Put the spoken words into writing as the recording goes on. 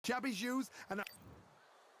jab is used, and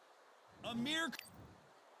Amir,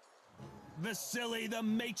 Vasily the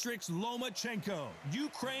Matrix Lomachenko,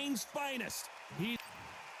 Ukraine's finest.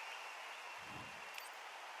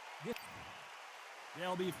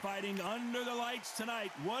 They'll be fighting under the lights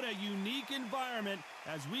tonight. What a unique environment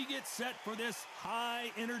as we get set for this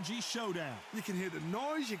high-energy showdown. You can hear the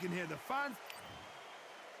noise, you can hear the fans.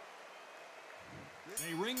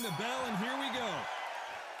 They ring the bell, and here we go.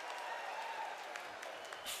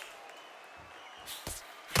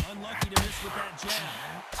 Unlucky to miss with that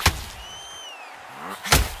jab.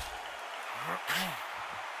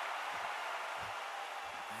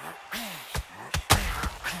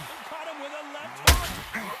 Caught him with a left hook.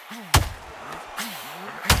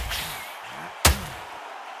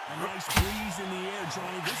 A nice breeze in the air,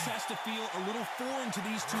 Johnny. This has to feel a little foreign to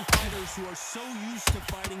these two fighters who are so used to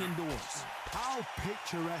fighting indoors. How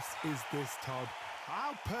picturesque is this, Todd?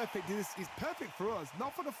 How perfect is this? It's perfect for us,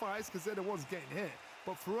 not for the fighters because they're the ones getting hit,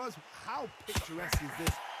 but for us, how picturesque is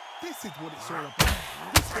this? This is what it's all about.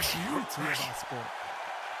 This is the beauty of our sport.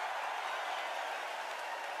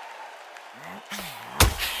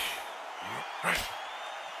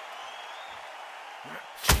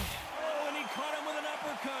 Oh, and he caught him with an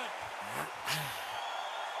uppercut.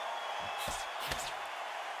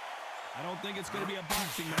 I don't think it's going to be a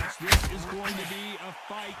boxing match. This is going to be a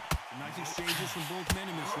fight. Nice exchanges from both men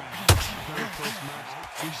in this round. Very close match.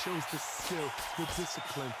 It shows the skill, the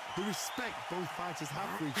discipline, the respect both fighters have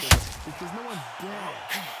for each other because no one dare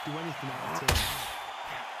do anything out of turn.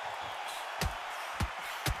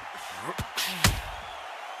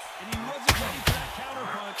 And he wasn't ready for that counter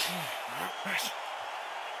punch.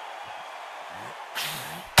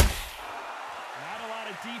 Not a lot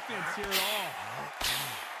of defense here at all.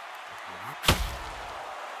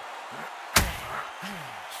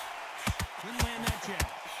 Couldn't land that jab.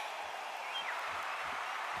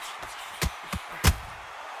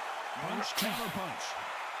 Punch, counter punch.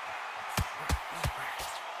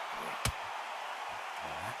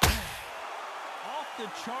 Off the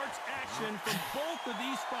charts action from both of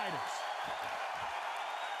these fighters.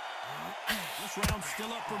 This round's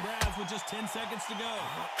still up for grabs with just 10 seconds to go.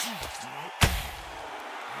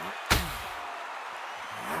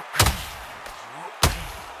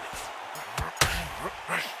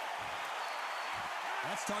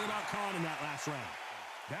 Let's talk about Khan in that last round.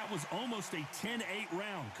 That was almost a 10-8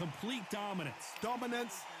 round. Complete dominance.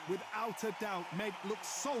 Dominance, without a doubt, made it look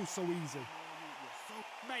so easy.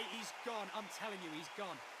 Mate, he's gone. I'm telling you, he's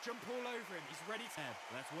gone. Jump all over him. He's ready to...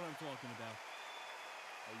 That's what I'm talking about.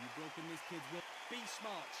 Oh, you broken this kid's will. Be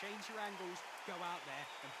smart. Change your angles. Go out there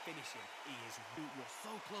and finish him. He is... You're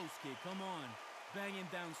so close, kid. Come on. Bang him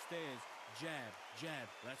downstairs. Jab, jab.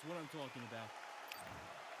 That's what I'm talking about.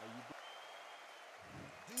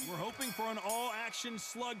 We're hoping for an all-action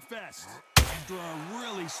slugfest. After a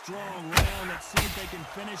really strong round, let's see if they can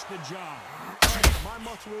finish the job. My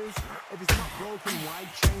motto is, if it's not broken, why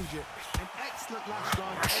change it? An excellent last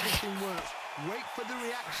round, everything works. Wait for the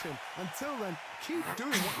reaction. Until then, keep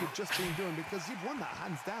doing what you've just been doing because you've won that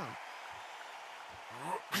hands down.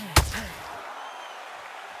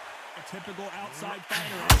 A typical outside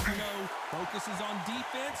fighter, as you know, focuses on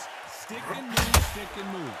defense, stick and move, stick and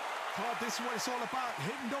move. Todd, this is what it's all about.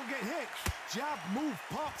 Hit and don't get hit. Jab, move,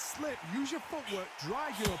 pop, slip. Use your footwork.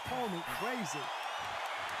 Drive your opponent crazy.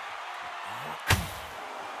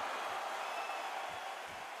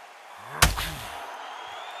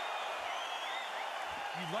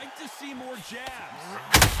 You'd like to see more jabs.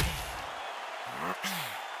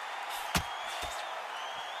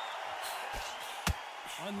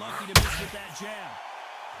 Unlucky to miss with that jab.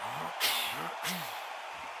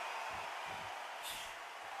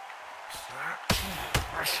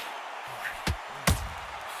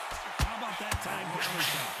 How about that time counter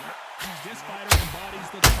shot? This fighter embodies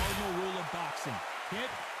the cardinal rule of boxing. Hit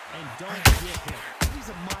and don't get hit. These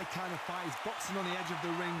are my kind of fighters, boxing on the edge of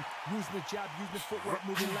the ring, using the jab, using the footwork,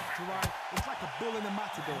 moving left to right. It's like a bull in a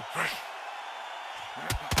matador.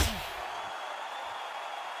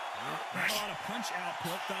 Not a lot of punch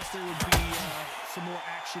output. Thought there would be some more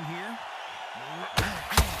action here.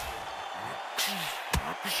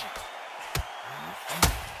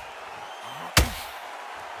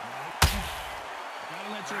 Gotta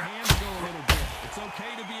let your hands go a little bit. It's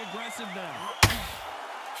okay to be aggressive now.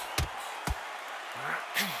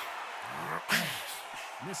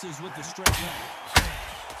 Misses with the straight left.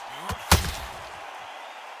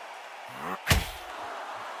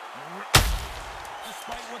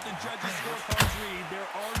 Despite what the judges' scorecards read, there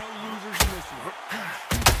are no losers in this one.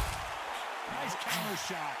 Nice counter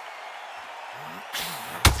shot.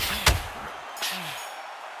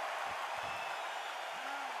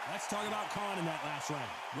 Let's talk about Khan in that last round.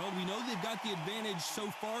 Well, we know they've got the advantage so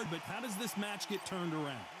far, but how does this match get turned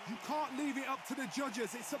around? You can't leave it up to the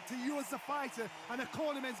judges. It's up to you as the fighter, and the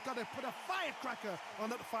cornerman's got to put a firecracker on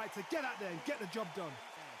the fight to get out there and get the job done.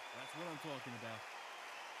 That's what I'm talking about.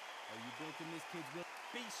 Are you broken this kid's will?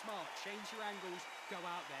 Be smart, change your angles, go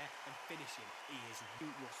out there and finish him. He is.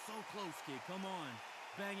 You're so close, kid. Come on.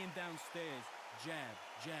 Bang him downstairs. Jab,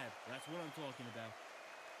 jab. That's what I'm talking about.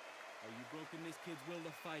 Are you broken this kid's will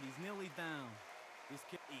to fight? He's nearly down. This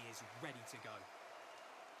kid, he is ready to go.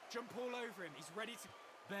 Jump all over him. He's ready to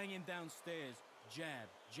bang him downstairs. Jab,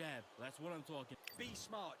 jab. That's what I'm talking. Be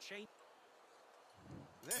smart, change.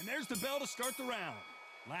 And there's the bell to start the round.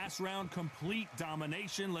 Last round, complete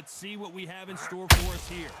domination. Let's see what we have in store for us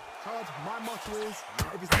here. Todd, my motto is,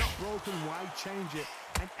 if it's not broken, why change it?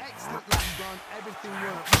 An excellent last round, everything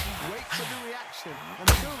works. Wait for the reaction.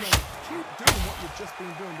 Until then, keep doing what you've just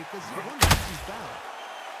been doing because you won the match down.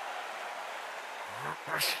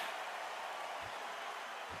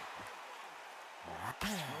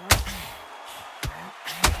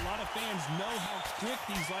 A lot of fans know how quick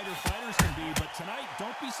these lighter fighters can be, but tonight,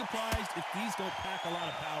 don't be surprised if these don't pack a lot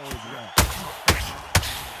of power as well.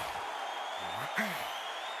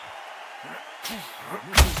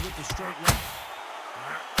 Misses with the straight left.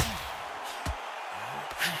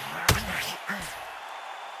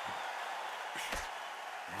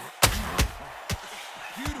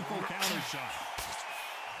 Beautiful counter shot.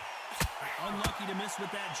 Unlucky to miss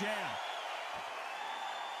with that jab.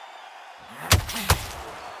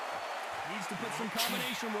 Needs to put some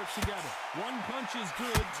combination work together. One punch is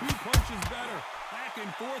good, two punches better. Back and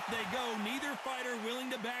forth they go, neither fighter willing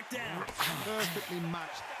to back down. Perfectly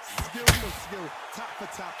matched, skill for skill, tap for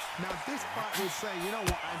tap. Now this fight will say, you know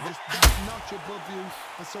what, I'm just that notch above you,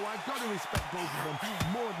 and so I've got to respect both of them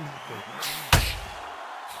more than happy.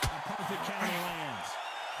 A perfect counter lands.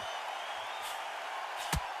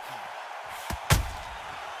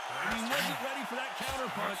 And he wasn't ready for that counter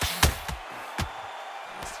punch.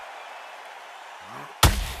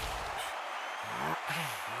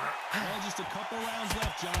 Well, just a couple rounds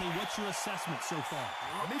left, Johnny. What's your assessment so far?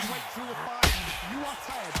 Midway through the fight, if you are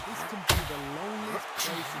tired, this can be the loneliest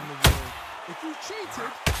place in the world. If you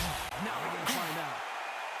cheated, now we're going to find out.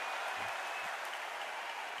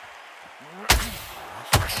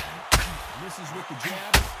 Misses with the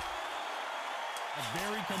jab. A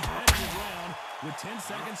very competitive round with 10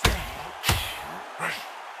 seconds left.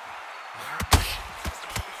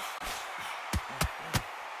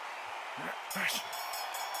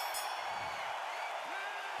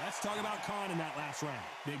 Let's talk about Khan in that last round.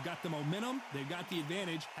 They've got the momentum, they've got the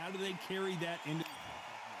advantage. How do they carry that into...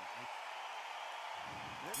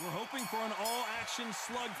 We're hoping for an all-action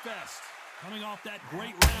slugfest. Coming off that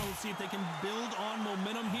great round, let's see if they can build on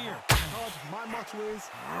momentum here. Todd, my motto is,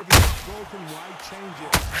 if it's not broken, why change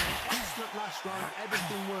it? An excellent last round,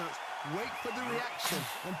 everything works. Wait for the reaction.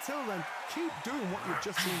 Until then, keep doing what you've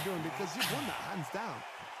just been doing because you've won that hands down.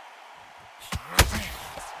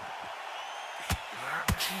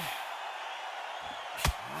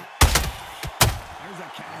 There's a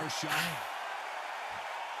counter shot.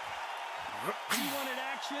 We wanted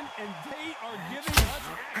action, and they are giving us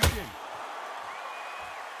action.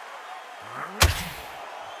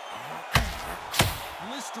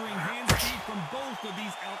 Blistering hand speed from both of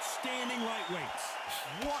these outstanding lightweights.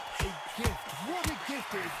 What a gift. What a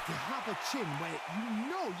gift it is to have a chin where you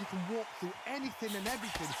know you can walk through anything and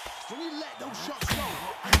everything. When you let those shots go,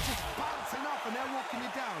 you're just bouncing off and they're walking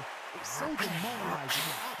you down. It's so demoralizing.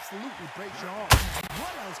 It absolutely breaks your heart.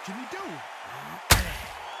 What else can you do?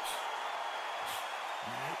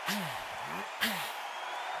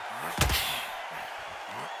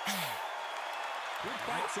 Good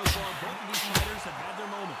fight so far. Both of these fighters have had their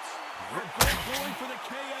moments. They're both going for the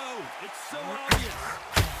KO. It's so obvious.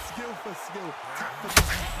 Skill for skill. Tap for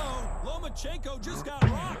tap. Uh-oh. Lomachenko just got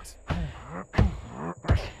rocked.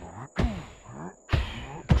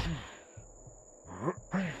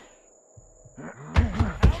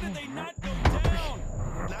 How did they not go down?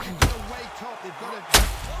 Now you've got to wake up. They've got to...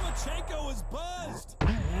 Lomachenko is buzzed.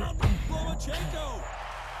 Down Lomachenko.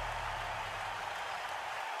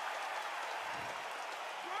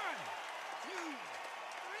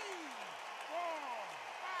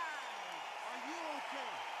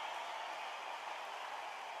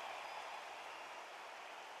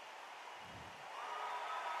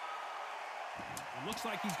 It looks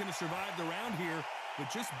like he's going to survive the round here,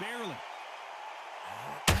 but just barely.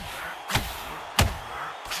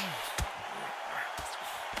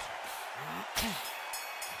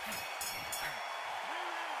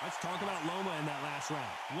 Let's talk about Loma in that last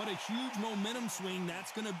round. What a huge momentum swing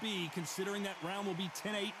that's going to be, considering that round will be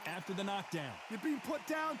 10-8 after the knockdown. You've been put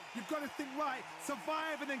down, you've got to think right,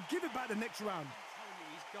 survive, and then give it back the next round. I'm telling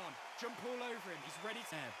you, he's gone. Jump all over him. He's ready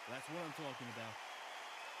to... That's what I'm talking about.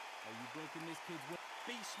 Are you broken this kid's will?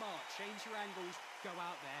 Be smart. Change your angles. Go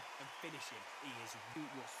out there and finish him. He is...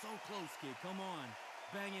 You're so close, kid. Come on.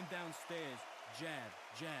 Bang him downstairs. Jab.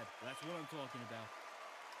 Jab. That's what I'm talking about.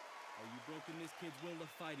 Are you broken this kid's will to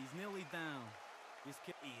fight? He's nearly down. This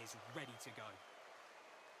kid... He is ready to go.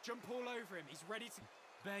 Jump all over him. He's ready to...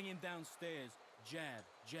 Bang him downstairs. Jab.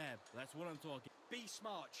 Jab. That's what I'm talking. Be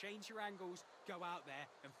smart. Change your angles. Go out there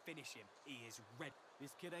and finish him. He is ready.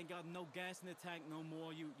 This kid ain't got no gas in the tank no more.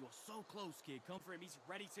 You're so close, kid. Come for him. He's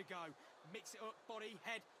ready to go. Mix it up, body,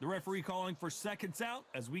 head. The referee calling for seconds out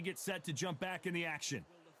as we get set to jump back in the action.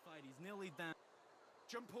 Will the fight. He's nearly down.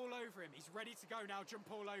 Jump all over him. He's ready to go now.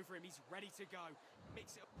 Jump all over him. He's ready to go.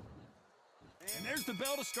 Mix it up. And there's the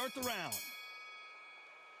bell to start the round.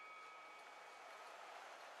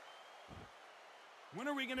 When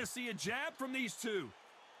are we going to see a jab from these two?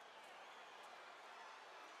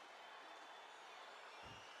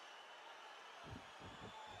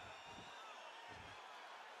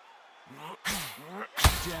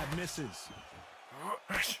 Jab misses.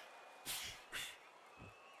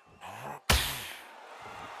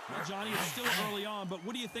 Well, Johnny, it's still early on, but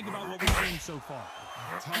what do you think about what we've seen so far?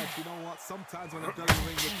 Todd, you know what? Sometimes when I go to the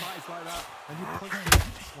ring with fights like that, and you punch them,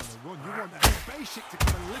 you just want to run. You want that spaceship to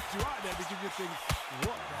come and lift you out there because you think,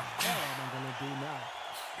 what the hell am I going to do now?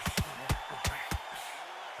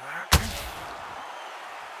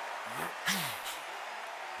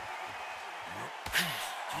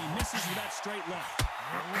 He misses with that straight left.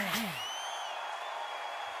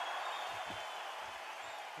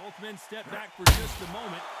 Both men step back for just a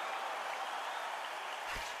moment.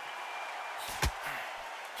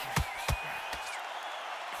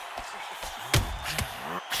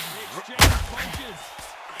 Exchange punches.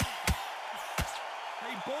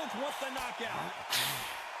 They both want the knockout.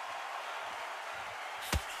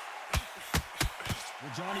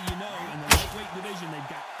 Well, Johnny, you know, in the lightweight division, they've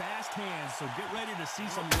got fast hands, so get ready to see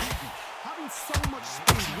some lightning. Having so much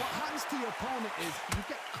speed, what happens to your opponent is you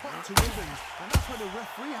get caught to ribbons, and that's where the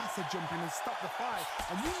referee has to jump in and stop the fight.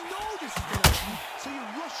 And you know this is going to happen, so you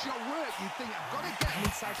rush your work. You think, I've got to get him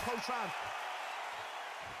inside close round.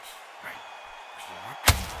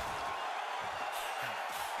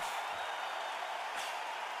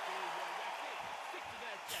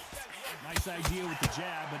 Nice idea with the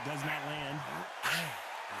jab, but does not land.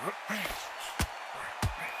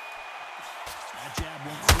 That jab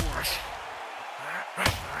won't score.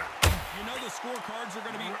 You know the scorecards are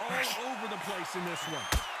going to be all over the place in this one.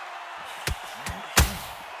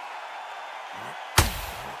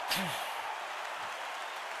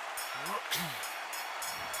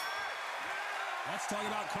 Let's talk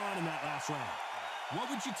about Khan in that last round. What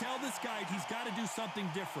would you tell this guy? He's got to do something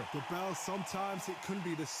different. The bell, sometimes it can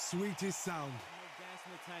be the sweetest sound. No gas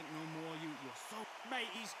in the tank no more. You're so... Mate,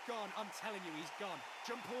 he's gone. I'm telling you, he's gone.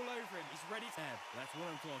 Jump all over him. He's ready to... That's what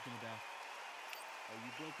I'm talking about. Are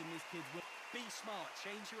you broken this kid's will? Be smart.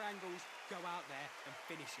 Change your angles. Go out there and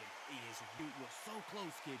finish him. He is... You're so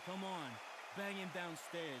close, kid. Come on. Bang him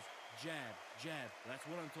downstairs. Jab. Jab. That's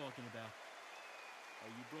what I'm talking about.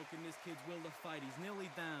 Are you broken this kid's will to fight? He's nearly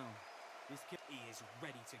down. This kid, he is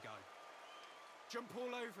ready to go. Jump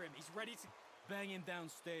all over him. He's ready to... Bang him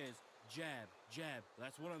downstairs. Jab. Jab.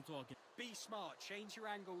 That's what I'm talking. Be smart. Change your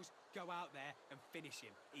angles. Go out there and finish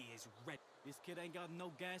him. He is ready. This kid ain't got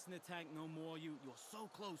no gas in the tank no more. You're so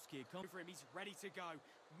close, kid. Come for him. He's ready to go.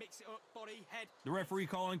 Mix it up. Body, head. The referee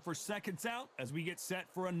calling for seconds out as we get set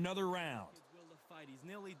for another round. Will the fight. He's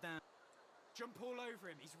nearly down. Jump all over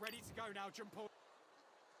him. He's ready to go now. Jump all...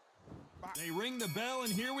 They ring the bell,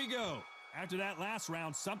 and here we go. After that last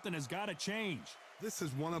round, something has got to change. This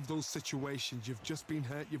is one of those situations. You've just been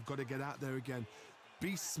hurt. You've got to get out there again.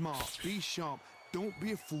 Be smart. Be sharp. Don't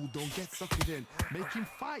be a fool. Don't get suckered in. Make him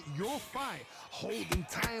fight your fight. Hold him,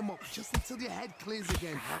 tie him up just until your head clears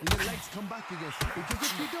again and your legs come back again. Because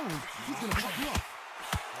if you don't, he's going to pop you off.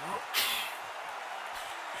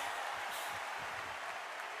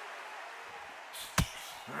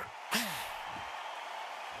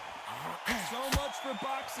 So much for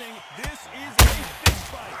boxing. This is a fist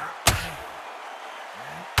fight.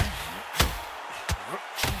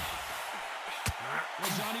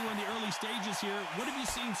 Well, Johnny, we're in the early stages here. What have you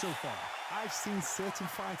seen so far? I've seen certain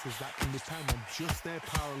fighters that can depend on just their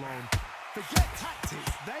power alone. Forget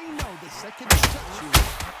tactics. They know the second they touch you,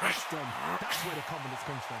 it's done. That's where the confidence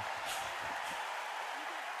comes from.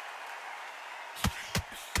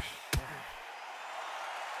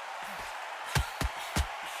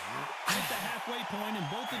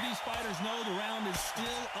 fighters know the round is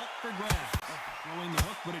still up for grabs. Throwing the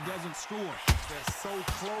hook, but it doesn't score. They're so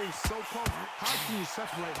close, so close. How can you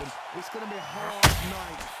separate them? It's going to be a hard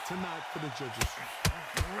night tonight for the judges.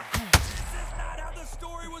 This is not how the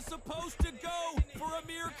story was supposed to go for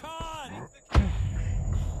Amir Khan.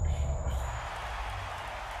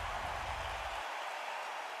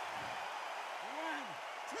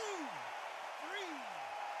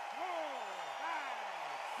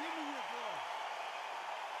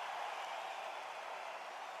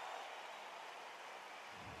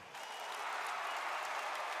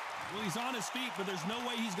 Well, he's on his feet, but there's no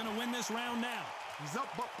way he's going to win this round now. He's up,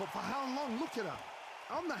 but for how long? Look at her.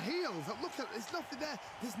 On the heels. Look at it. There's nothing there.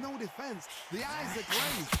 There's no defense. The eyes are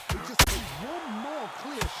glazed. It just takes one more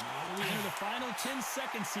clear shot. We enter the final 10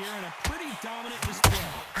 seconds here in a pretty dominant display.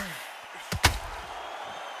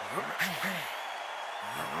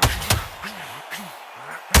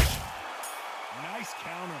 Nice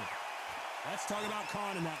counter. Let's talk about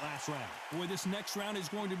Khan in that last round. Boy, this next round is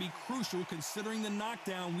going to be crucial considering the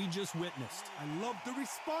knockdown we just witnessed. I love the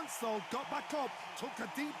response, though. Got back up, took a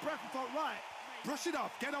deep breath and thought, right, brush it off,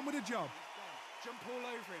 get on with the job. Jump all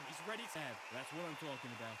over him. He's ready to have. That's what I'm talking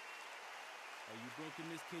about. Are you broken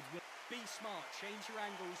this kid's will? Be smart. Change your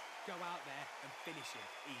angles. Go out there and finish him.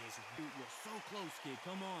 He is. You're so close, kid.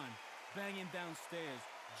 Come on. Bang him downstairs.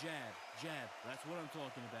 Jab. Jab. That's what I'm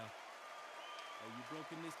talking about. Are you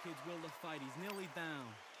broken this kid's will to fight? He's nearly down.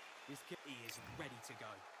 This kid, he is ready to go.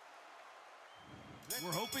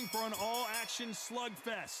 We're hoping for an all-action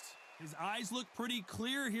slugfest. His eyes look pretty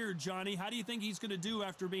clear here, Johnny. How do you think he's going to do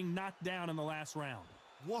after being knocked down in the last round?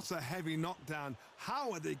 What a heavy knockdown. How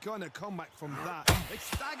are they going to come back from that? They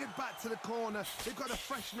staggered back to the corner. They've got to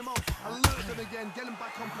freshen them up, alert them again, get them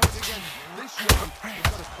back on point again. This round, you've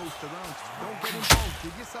got to coast around. Don't get involved.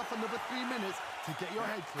 Give yourself another 3 minutes to get your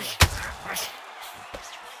head clear.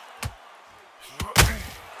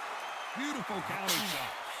 Beautiful counter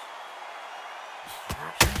shot.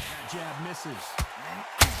 That jab misses.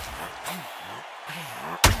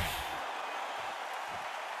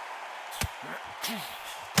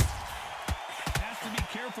 Has to be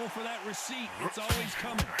careful for that receipt. It's always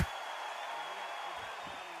coming.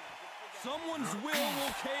 Someone's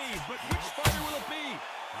will cave, but which fighter will it be?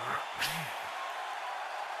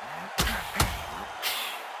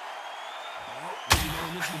 You know,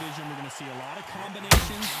 in this division, we're going to see a lot of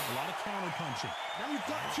combinations, a lot of counter-punching. Now you've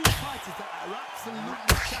got two fighters that are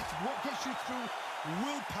absolutely shattered. What gets you through?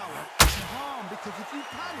 Willpower, calm, because if you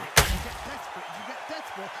panic, you get desperate. If you get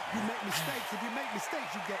desperate, you make mistakes. If you make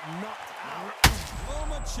mistakes, you get knocked out.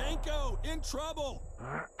 Lomachenko in trouble.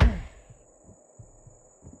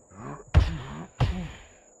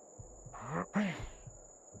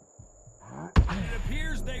 It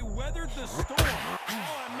appears they weathered the storm.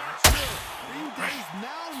 Oh, I'm not sure. Green Days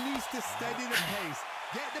now needs to steady the pace.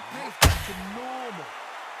 Get the pace back to normal.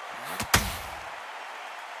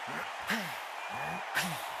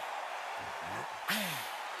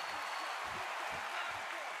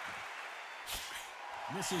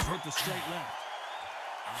 Misses with the straight left.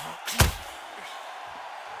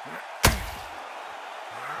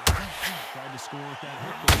 Tried to score with that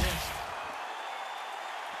hook to wrist.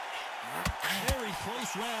 Very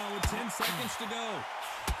close round with 10 seconds to go.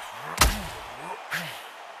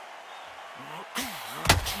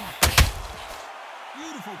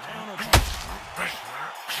 Beautiful counter punch.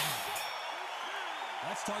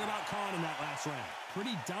 Let's talk about Khan in that last round.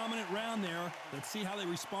 Pretty dominant round there. Let's see how they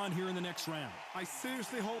respond here in the next round. I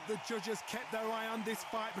seriously hope the judges kept their eye on this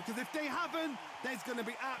fight, because if they haven't, there's going to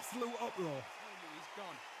be absolute uproar. He's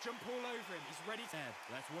gone. Jump all over him. He's ready to have.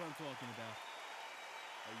 That's what I'm talking about.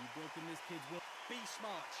 Are you broken this kid's will? Be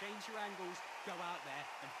smart. Change your angles. Go out there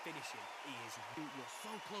and finish him. He is. You're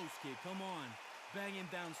so close, kid. Come on. Bang him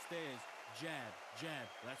downstairs. Jab. Jab.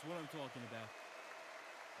 That's what I'm talking about.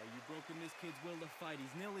 Are you broken this kid's will to fight?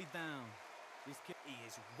 He's nearly down. This kid, he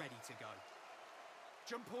is ready to go.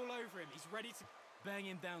 Jump all over him. He's ready to bang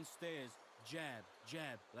him downstairs. Jab.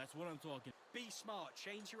 Jab. That's what I'm talking. Be smart.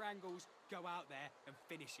 Change your angles. Go out there and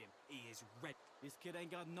finish him. He is ready. This kid ain't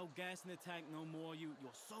got no gas in the tank no more. You're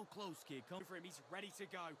so close, kid. Come for him. He's ready to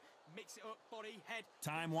go. Mix it up, body, head.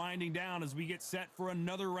 Time winding down as we get set for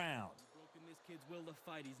another round. Broken this kid's will to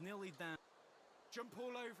fight. He's nearly down. Jump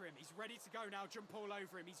all over him. He's ready to go now. Jump all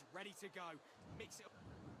over him. He's ready to go. Mix it up.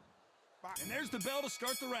 And there's the bell to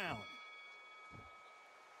start the round.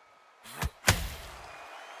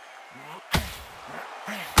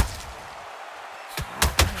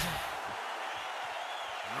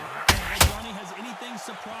 Johnny, has anything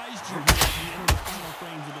surprised you here as we enter the final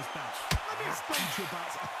frames of this bout? Let me explain to you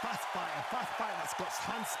about a fast fighter that's got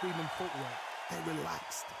hand speed and footwork. They're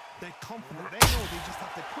relaxed. They're confident. They know they just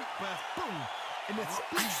have to quick burst, boom. In a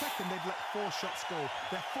split second, they've let 4 shots go.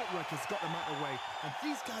 Their footwork has got them out of the way. And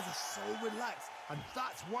these guys are so relaxed. And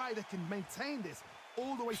that's why they can maintain this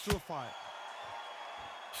all the way through a fight.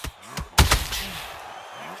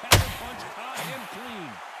 Counter punch caught him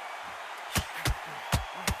clean.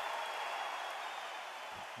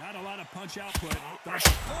 Not a lot of punch output.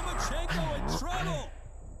 Lomachenko in trouble.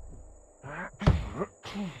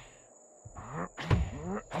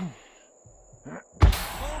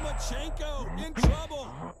 Lomachenko in trouble.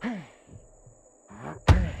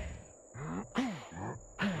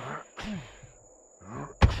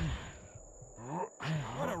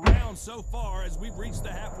 What a round so far as we've reached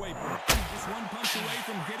the halfway point. Just one punch away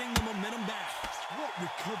from getting the momentum back. What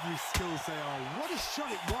recovery skills they are. What a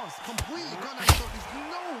shot it was. Completely gone out. There's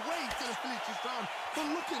no way to finish this round.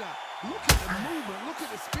 But look at that. Look at the movement. Look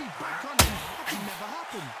at the speed. Back on him. That can never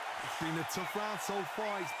happen. It's been a tough round so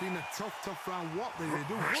far. It's been a tough round. What are they going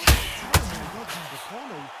to do? What are they telling me? The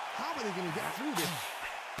corner. How are they going to get through this?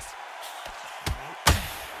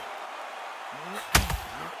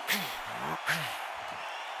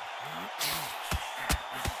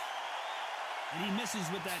 And he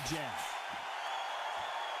misses with that jab.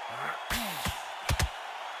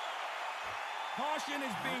 Caution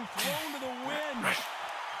is being thrown to the wind.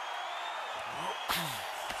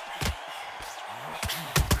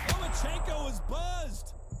 Lomachenko is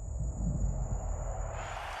buzzed.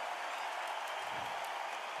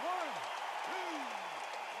 1, 2,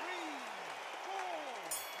 3, 4,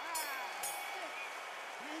 5, 6.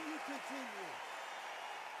 Can you continue?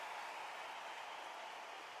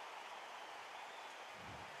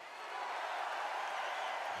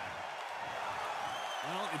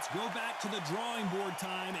 Well, it's go back to the drawing board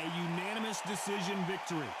time, a unanimous decision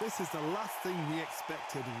victory. This is the last thing we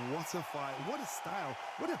expected. What a fight, what a style,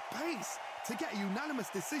 what a pace to get a unanimous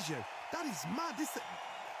decision. That is mad.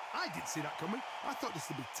 I didn't see that coming. I thought this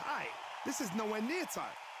would be tight. This is nowhere near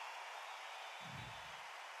tight.